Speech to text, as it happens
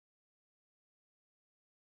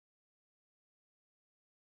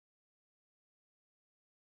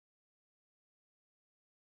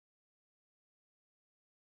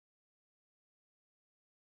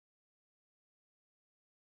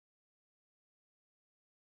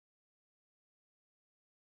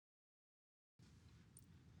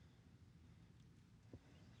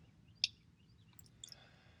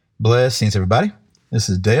Blessings, everybody. This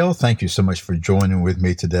is Dale. Thank you so much for joining with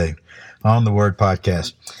me today on the Word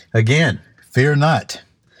Podcast. Again, fear not.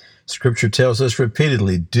 Scripture tells us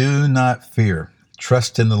repeatedly, do not fear.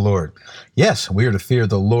 Trust in the Lord. Yes, we are to fear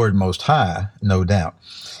the Lord Most High, no doubt.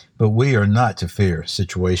 But we are not to fear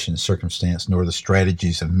situations, circumstance, nor the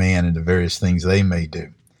strategies of man and the various things they may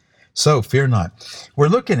do. So fear not. We're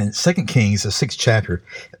looking at 2 Kings, the 6th chapter,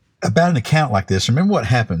 about an account like this. Remember what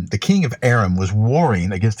happened? The king of Aram was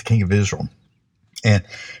warring against the king of Israel. And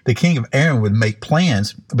the king of Aram would make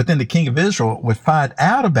plans, but then the king of Israel would find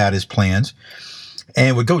out about his plans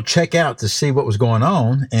and would go check out to see what was going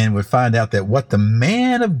on, and would find out that what the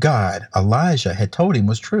man of God, Elijah, had told him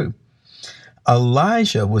was true.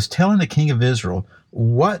 Elijah was telling the king of Israel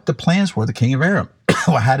what the plans were, the king of Aram.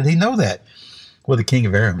 Well, how did he know that? Well, the king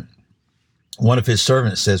of Aram, one of his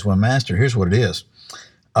servants says, well, master, here's what it is.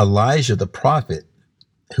 Elijah, the prophet,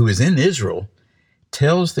 who is in Israel,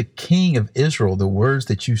 tells the king of Israel the words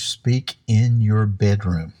that you speak in your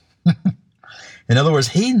bedroom. In other words,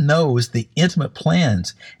 he knows the intimate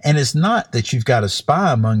plans. And it's not that you've got a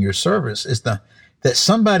spy among your servants. It's that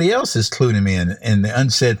somebody else is cluing him in. And the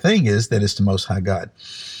unsaid thing is that it's the Most High God.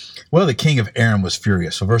 Well, the king of Aram was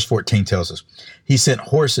furious. So verse 14 tells us, he sent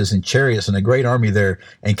horses and chariots and a great army there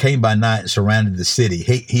and came by night and surrounded the city.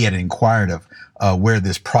 He had inquired of where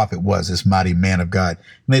this prophet was, this mighty man of God.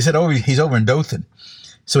 And they said, oh, he's over in Dothan.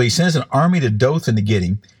 So he sends an army to Dothan to get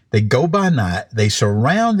him. They go by night. They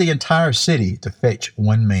surround the entire city to fetch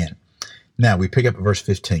one man. Now we pick up at verse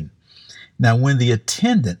 15. Now when the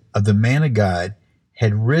attendant of the man of God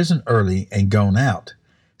had risen early and gone out.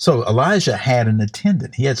 So Elijah had an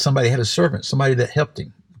attendant. He had somebody, had a servant, somebody that helped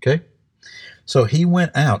him. Okay. So he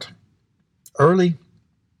went out early,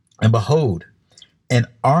 and behold, an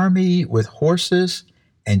army with horses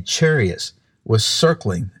and chariots was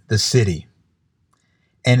circling the city.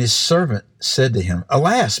 And his servant said to him,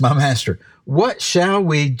 alas, my master, what shall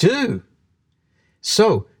we do?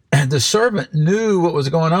 So the servant knew what was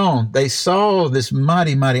going on. They saw this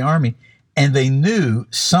mighty, mighty army, and they knew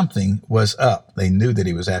something was up. They knew that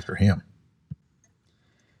he was after him.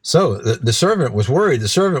 So the servant was worried. The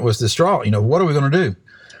servant was distraught. What are we going to do?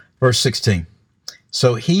 Verse 16.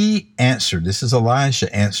 So he answered, this is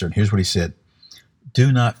Elisha answered. Here's what he said.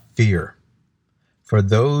 Do not fear, for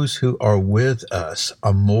those who are with us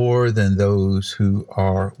are more than those who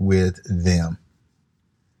are with them.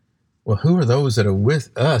 Well, who are those that are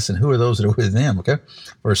with us and who are those that are with them? Okay.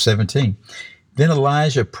 Verse 17. Then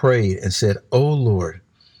Elijah prayed and said, O Lord,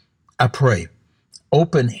 I pray,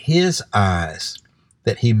 open his eyes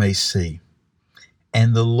that he may see.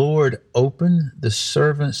 And the Lord opened the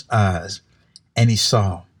servant's eyes, and he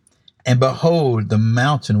saw. And behold, the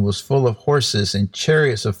mountain was full of horses and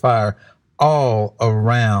chariots of fire all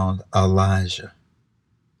around Elijah.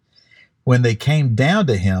 When they came down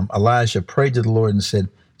to him, Elijah prayed to the Lord and said,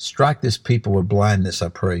 strike this people with blindness, I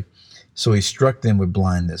pray. So he struck them with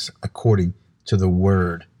blindness according to the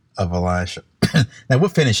word of Elisha. Now we'll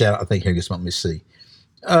finish out, I think, here, just let me see.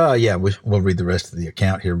 We'll read the rest of the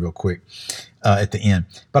account here real quick at the end.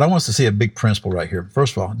 But I want us to see a big principle right here.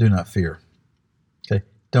 First of all, do not fear. Okay,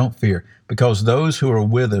 don't fear, because those who are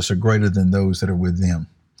with us are greater than those that are with them.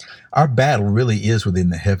 Our battle really is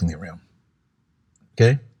within the heavenly realm.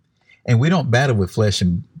 Okay, and we don't battle with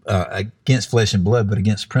against flesh and blood, but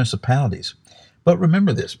against principalities. But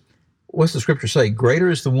remember this. What's the scripture say? Greater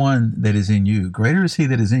is the one that is in you. Greater is he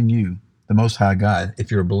that is in you, the Most High God,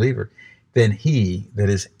 if you're a believer, than he that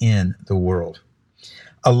is in the world.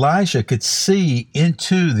 Elijah could see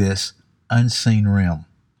into this unseen realm.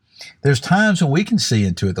 There's times when we can see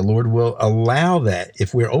into it. The Lord will allow that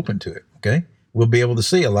if we're open to it, okay? We'll be able to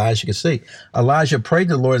see. Elijah could see. Elijah prayed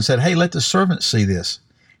to the Lord and said, hey, let the servant see this.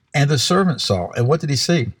 And the servant saw. And what did he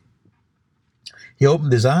see? He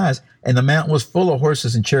opened his eyes, and the mountain was full of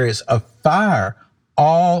horses and chariots of fire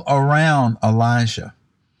all around Elijah.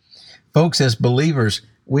 Folks, as believers,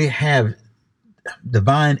 we have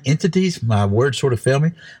divine entities. My words sort of fail me.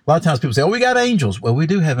 A lot of times people say, oh, we got angels. Well, we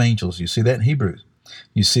do have angels. You see that in Hebrews.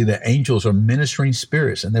 You see that angels are ministering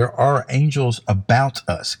spirits, and there are angels about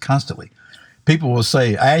us constantly. People will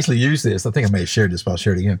say, I actually use this. I think I may have shared this, but I'll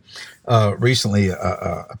share it again. Recently,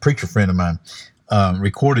 a preacher friend of mine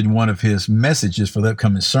recorded one of his messages for the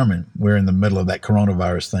upcoming sermon. We're in the middle of that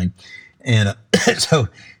coronavirus thing. And so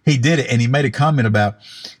he did it, and he made a comment about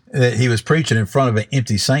that he was preaching in front of an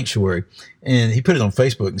empty sanctuary. And he put it on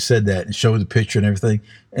Facebook and said that and showed the picture and everything.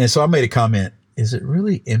 And so I made a comment, is it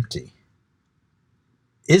really empty?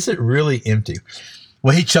 Is it really empty?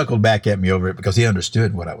 Well, he chuckled back at me over it because he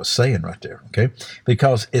understood what I was saying right there, okay?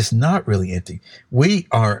 Because it's not really empty. We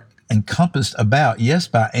are encompassed about, yes,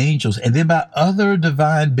 by angels, and then by other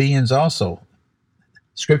divine beings also.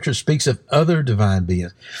 Scripture speaks of other divine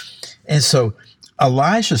beings. And so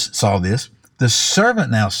Elijah saw this. The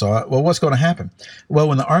servant now saw it. Well, what's going to happen? Well,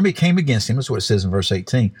 when the army came against him, that's what it says in verse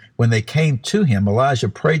 18. When they came to him, Elijah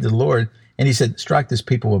prayed to the Lord, and he said, strike this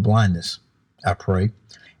people with blindness, I pray.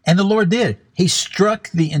 And the Lord did. He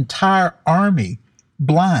struck the entire army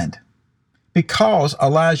blind because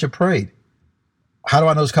Elijah prayed. How do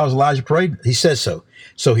I know it's because Elijah prayed? He says so.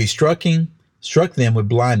 So he struck them with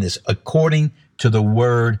blindness according to the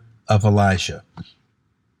word of Elisha.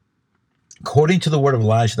 According to the word of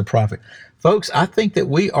Elijah the prophet. Folks, I think that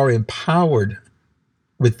we are empowered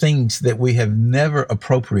with things that we have never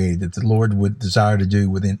appropriated that the Lord would desire to do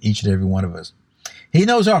within each and every one of us. He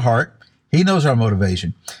knows our heart. He knows our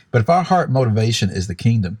motivation. But if our heart motivation is the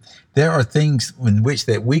kingdom, there are things in which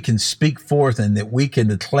that we can speak forth and that we can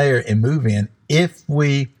declare and move in if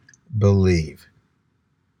we believe.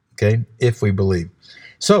 Okay? If we believe.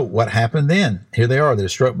 So what happened then? Here they are. They're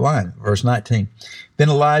struck blind. Verse 19. Then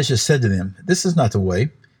Elijah said to them, this is not the way,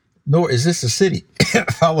 nor is this a city.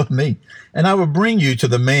 Follow me, and I will bring you to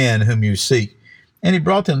the man whom you seek. And he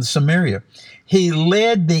brought them to Samaria. He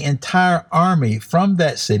led the entire army from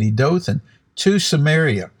that city, Dothan, to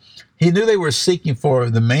Samaria. He knew they were seeking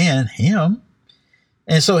for the man, him.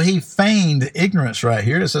 And so he feigned ignorance right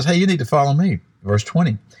here. It says, hey, you need to follow me. Verse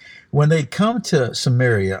 20. When they'd come to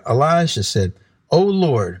Samaria, Elijah said, O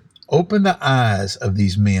Lord, open the eyes of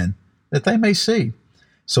these men that they may see.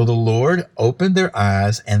 So the Lord opened their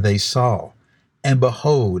eyes, and they saw. And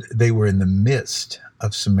behold, they were in the midst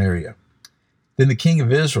of Samaria. Then the king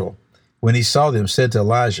of Israel, when he saw them, said to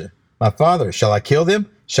Elijah, my father, shall I kill them?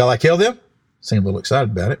 Shall I kill them? Seemed a little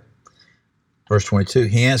excited about it. Verse 22,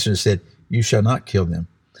 he answered and said, you shall not kill them.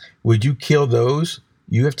 Would you kill those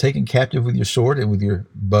you have taken captive with your sword and with your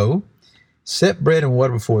bow? Set bread and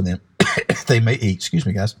water before them, they may eat. Excuse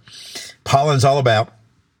me, guys. Pollen's all about.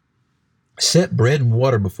 Set bread and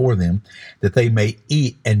water before them, that they may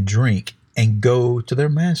eat and drink and go to their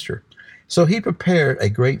master. So he prepared a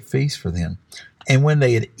great feast for them. And when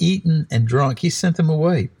they had eaten and drunk, he sent them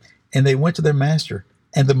away, and they went to their master.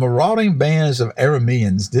 And the marauding bands of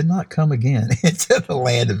Arameans did not come again into the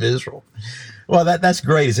land of Israel. Well, that's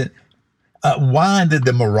great, isn't it? Why did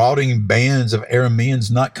the marauding bands of Arameans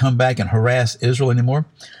not come back and harass Israel anymore?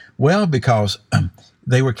 Well, because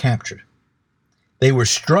they were captured. They were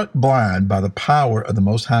struck blind by the power of the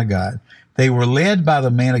Most High God. They were led by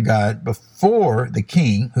the man of God before the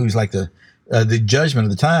king, who's like the judgment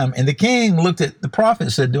of the time. And the king looked at the prophet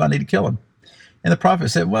and said, do I need to kill him? And the prophet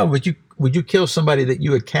said, well, would you kill somebody that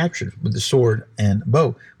you had captured with the sword and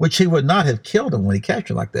bow? Which he would not have killed him when he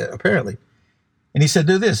captured like that, apparently. And he said,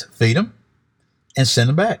 do this, feed them and send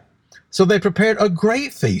them back. So they prepared a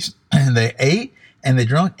great feast, and they ate and they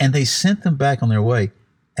drank, and they sent them back on their way,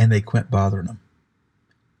 and they quit bothering them.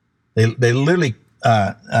 They literally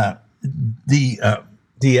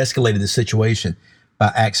de-escalated the situation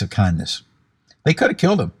by acts of kindness. They could have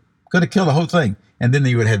killed him, could have killed the whole thing, and then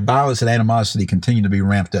you would have had violence and animosity continue to be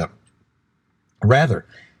ramped up. Rather,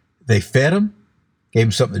 they fed him, gave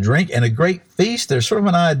him something to drink, and a great feast. There's sort of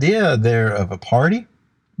an idea there of a party,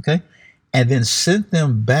 okay? And then sent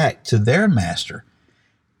them back to their master.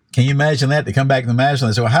 Can you imagine that? They come back to the master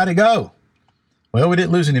and they say, well, how'd it go? Well, we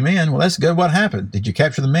didn't lose any men. Well, that's good. What happened? Did you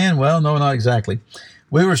capture the men? Well, no, not exactly.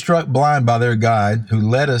 We were struck blind by their guide who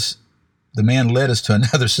led us. The man led us to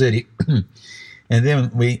another city. And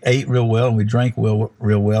then we ate real well and we drank real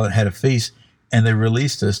well and had a feast. And they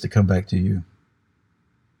released us to come back to you.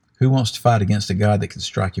 Who wants to fight against a God that can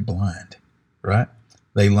strike you blind? Right?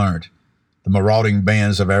 They learned. The marauding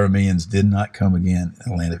bands of Arameans did not come again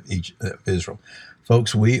in the land of Israel.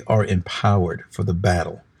 Folks, we are empowered for the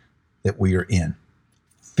battle that we are in.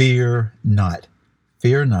 Fear not.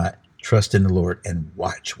 Fear not. Trust in the Lord and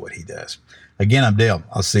watch what he does. Again, I'm Dale.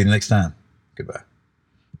 I'll see you next time. Goodbye.